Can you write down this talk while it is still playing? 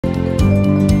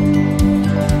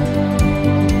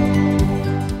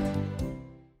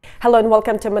Hello and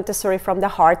welcome to Montessori from the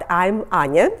Heart. I'm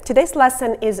Anya. Today's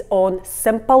lesson is on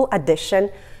simple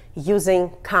addition using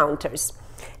counters.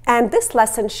 And this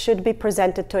lesson should be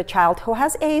presented to a child who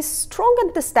has a strong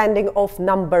understanding of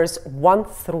numbers 1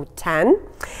 through 10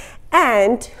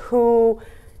 and who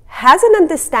has an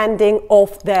understanding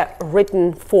of the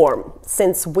written form,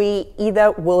 since we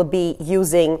either will be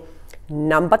using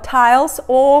number tiles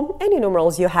or any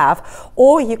numerals you have,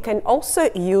 or you can also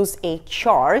use a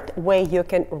chart where you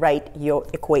can write your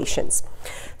equations.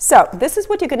 So this is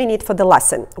what you're going to need for the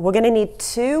lesson. We're going to need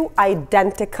 2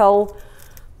 identical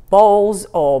bowls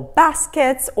or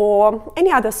baskets or any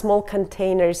other small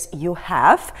containers you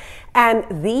have, and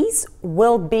these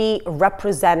will be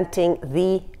representing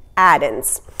the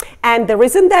addends. And the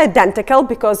reason they're identical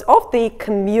because of the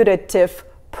commutative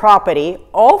property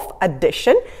of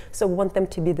addition, so we want them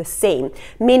to be the same,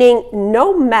 meaning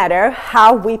no matter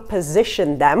how we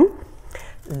position them,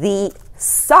 the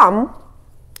sum,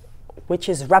 which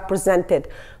is represented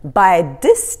by a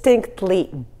distinctly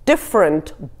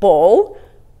different ball,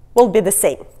 will be the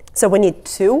same. So we need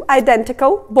 2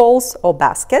 identical bowls or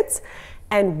baskets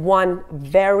and 1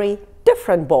 very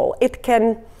different bowl. It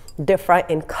can differ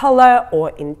in color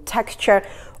or in texture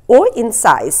or in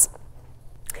size.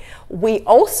 We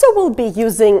also will be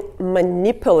using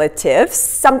manipulative,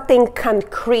 something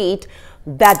concrete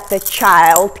that the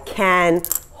child can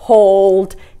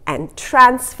hold and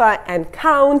transfer and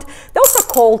count. Those are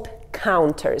called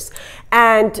counters.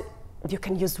 And you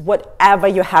can use whatever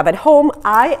you have at home.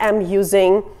 I am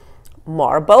using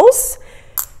marbles.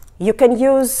 You can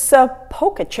use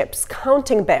poker chips,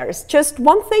 counting bears. Just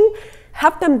one thing,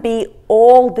 have them be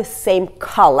all the same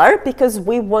color because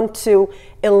we want to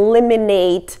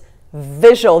eliminate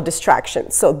visual distraction,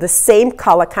 so the same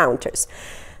color counters.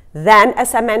 Then,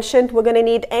 as I mentioned, we're going to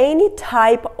need any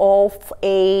type of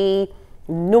a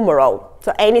numeral,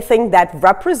 so anything that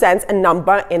represents a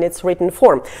number in its written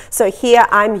form. So here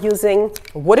I'm using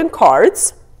wooden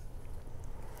cards.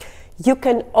 You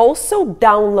can also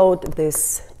download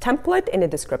this template in the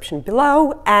description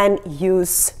below and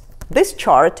use this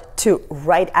chart to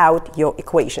write out your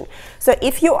equation. So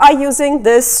if you are using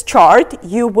this chart,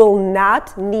 you will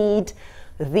not need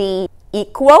the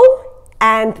equal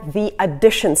and the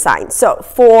addition sign. So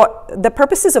for the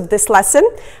purposes of this lesson,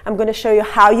 I'm going to show you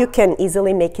how you can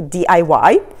easily make it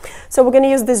DIY. So we're going to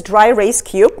use this dry erase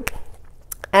cube,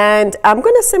 and I'm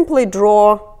going to simply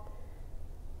draw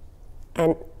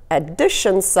an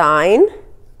addition sign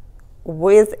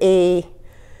with a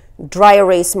dry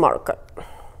erase marker.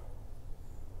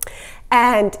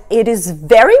 And it is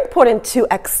very important to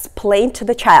explain to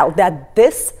the child that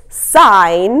this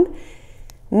sign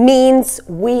means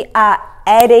we are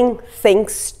adding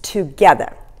things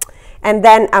together. And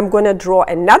then I'm going to draw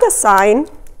another sign.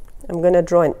 I'm going to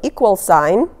draw an equal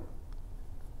sign.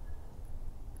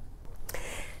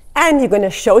 And you're going to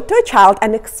show it to a child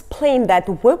and explain that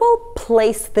we will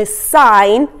place this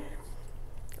sign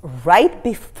right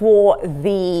before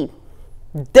the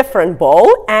different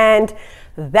ball, and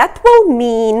that will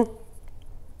mean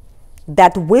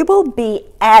that we will be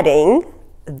adding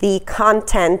the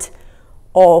content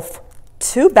of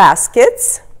 2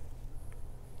 baskets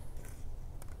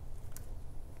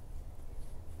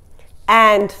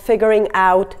and figuring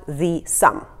out the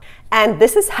sum. And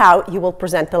this is how you will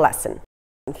present the lesson.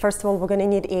 First of all, we're going to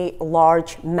need a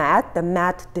large mat. The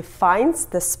mat defines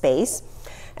the space,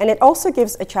 and it also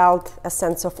gives a child a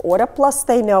sense of order, plus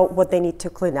they know what they need to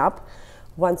clean up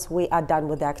once we are done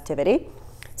with the activity.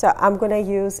 So I'm going to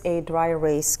use a dry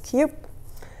erase cube,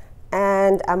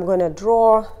 and I'm going to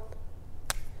draw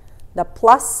the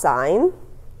plus sign.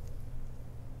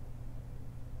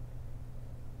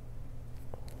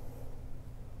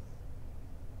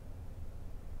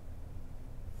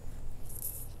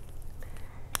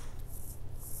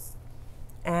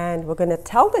 And we're going to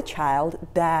tell the child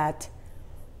that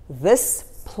this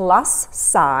plus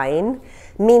sign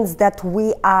means that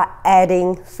we are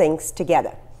adding things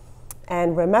together.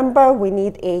 And remember, we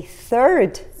need a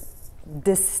 3rd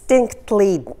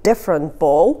distinctly different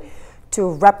ball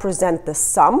to represent the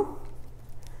sum.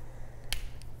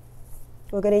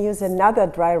 We're going to use another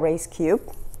dry erase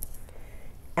cube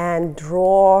and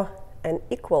draw an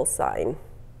equal sign.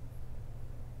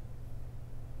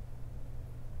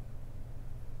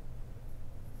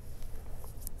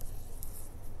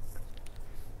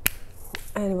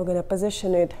 And we're going to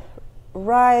position it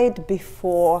right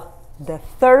before the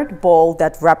 3rd ball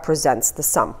that represents the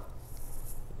sum.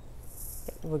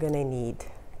 We're going to need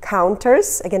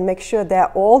counters. Again, make sure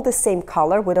they're all the same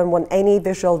color. We don't want any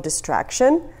visual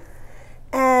distraction.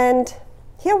 And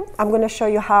here I'm going to show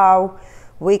you how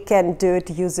we can do it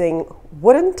using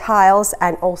wooden tiles,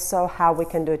 and also how we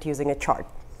can do it using a chart.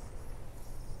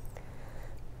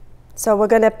 So we're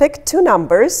going to pick two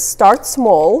numbers, start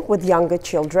small with younger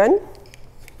children.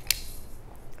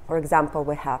 For example,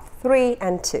 we have 3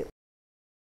 and 2.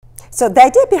 So the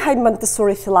idea behind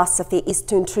Montessori philosophy is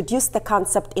to introduce the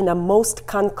concept in a most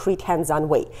concrete, hands-on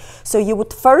way. So you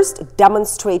would first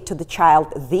demonstrate to the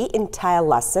child the entire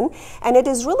lesson, and it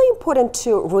is really important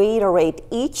to reiterate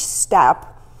each step,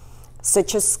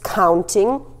 such as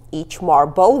counting each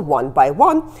marble one by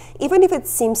one, even if it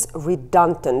seems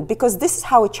redundant, because this is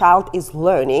how a child is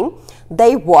learning.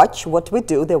 They watch what we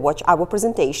do, they watch our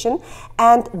presentation,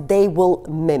 and they will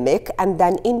mimic, and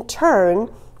then in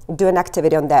turn do an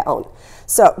activity on their own.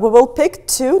 So we will pick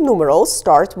two numerals,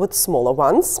 start with smaller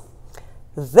ones.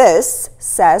 This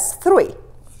says 3.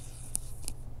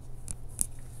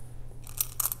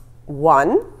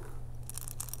 1,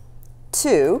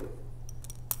 2,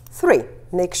 3.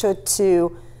 Make sure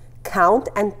to count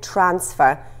and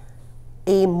transfer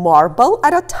a marble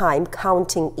at a time,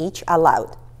 counting each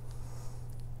aloud.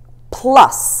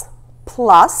 Plus.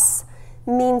 Plus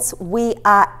means we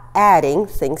are adding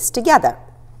things together.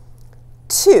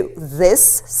 2.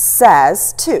 This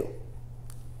says 2.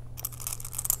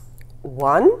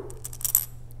 1,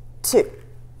 2.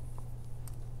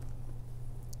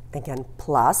 Again,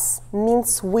 plus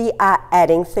means we are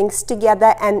adding things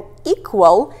together, and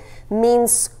equal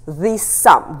means the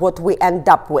sum, what we end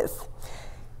up with.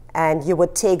 And you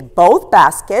would take both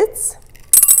baskets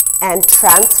and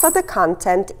transfer the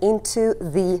content into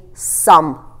the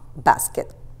sum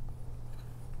basket.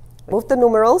 Move the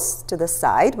numerals to the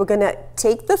side. We're going to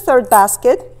take the third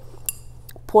basket,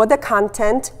 pour the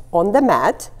content on the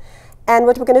mat, and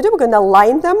what we're going to do, we're going to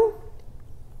line them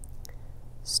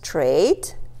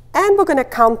straight, and we're going to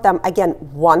count them again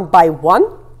one by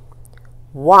one.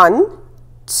 1,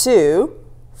 2,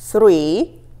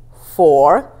 3,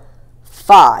 4,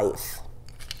 5.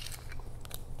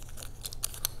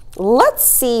 Let's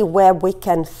see where we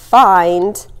can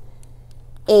find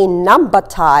a number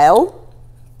tile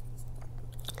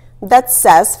that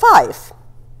says 5.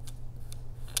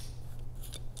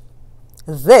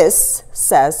 This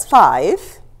says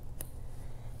 5,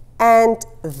 and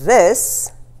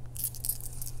this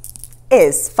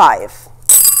is 5.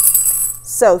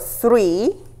 So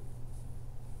 3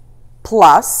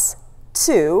 plus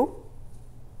 2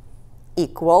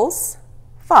 equals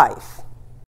 5.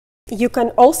 You can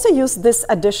also use this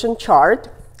addition chart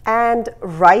and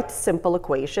write simple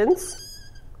equations.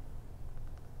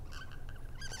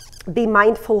 Be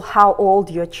mindful how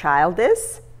old your child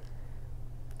is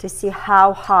to see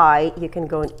how high you can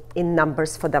go in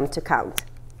numbers for them to count.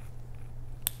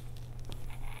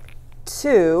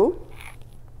 2,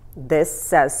 this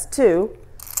says 2,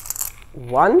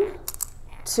 1,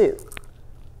 2.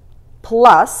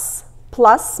 Plus,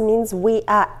 plus means we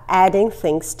are adding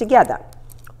things together.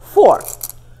 4,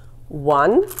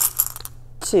 1,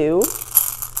 2,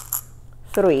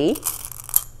 3,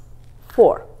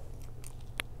 4.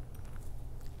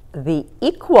 The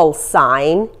equal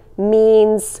sign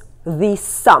means the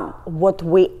sum, what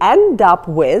we end up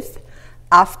with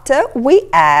after we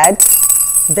add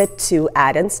the two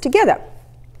addends together.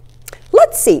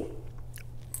 Let's see.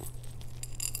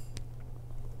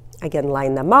 Again,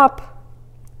 line them up.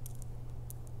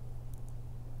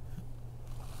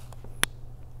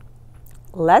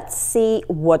 Let's see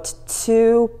what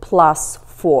 2 plus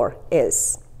 4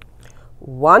 is.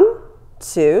 1,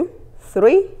 2,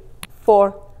 3,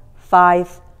 4,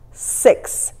 5,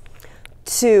 6.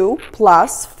 2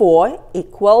 plus 4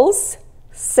 equals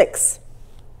 6.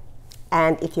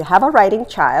 And if you have a writing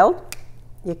child,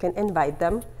 you can invite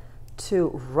them to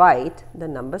write the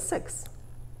number 6.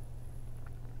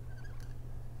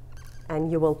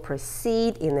 And you will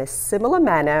proceed in a similar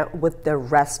manner with the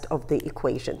rest of the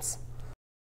equations.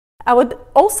 I would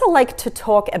also like to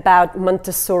talk about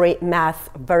Montessori math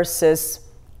versus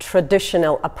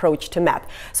traditional approach to math.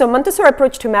 So Montessori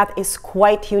approach to math is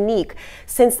quite unique,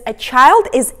 since a child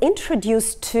is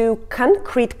introduced to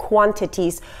concrete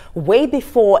quantities way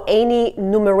before any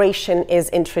numeration is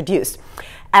introduced.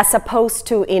 As opposed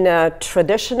to in a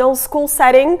traditional school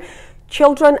setting,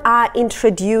 children are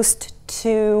introduced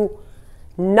to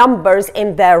numbers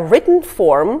in their written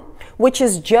form, which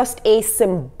is just a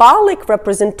symbolic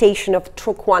representation of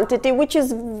true quantity, which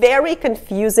is very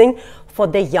confusing for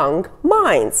the young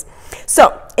minds.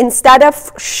 So instead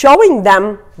of showing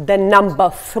them the number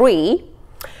 3,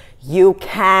 you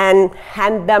can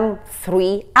hand them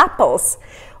 3 apples,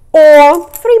 or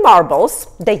 3 marbles.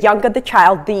 The younger the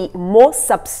child, the more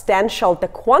substantial the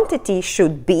quantity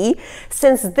should be,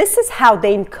 since this is how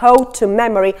they encode to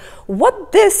memory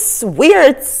what this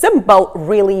weird symbol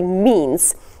really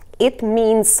means. It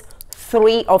means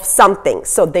 3 of something.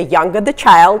 So the younger the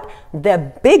child,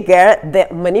 the bigger the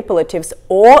manipulatives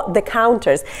or the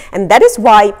counters. And that is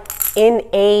why in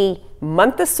a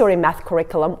Montessori math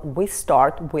curriculum, we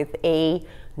start with a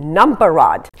number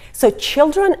rod. So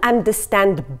children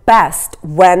understand best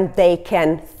when they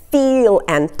can feel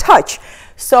and touch.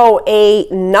 So a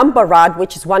number rod,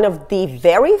 which is one of the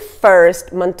very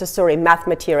first Montessori math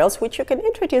materials, which you can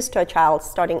introduce to a child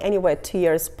starting anywhere 2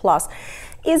 years plus,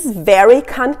 is very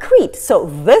concrete. So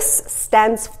this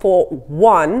stands for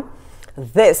 1.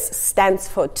 This stands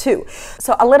for 2.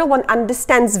 So a little one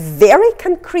understands very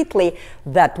concretely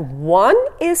that 1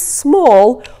 is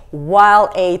small, while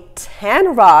a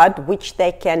 10 rod, which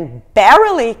they can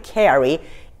barely carry,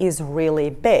 is really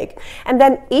big. And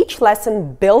then each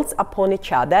lesson builds upon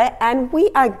each other, and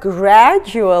we are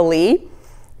gradually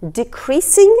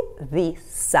decreasing the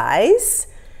size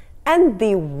and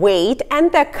the weight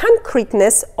and the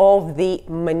concreteness of the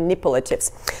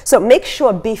manipulatives. So make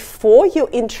sure before you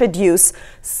introduce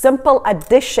simple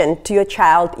addition to your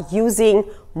child using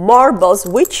marbles,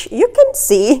 which you can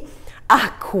see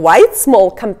are quite small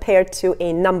compared to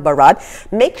a number rod,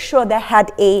 make sure they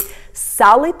had a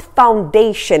solid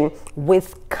foundation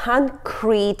with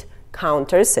concrete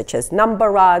counters such as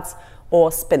number rods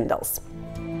or spindles.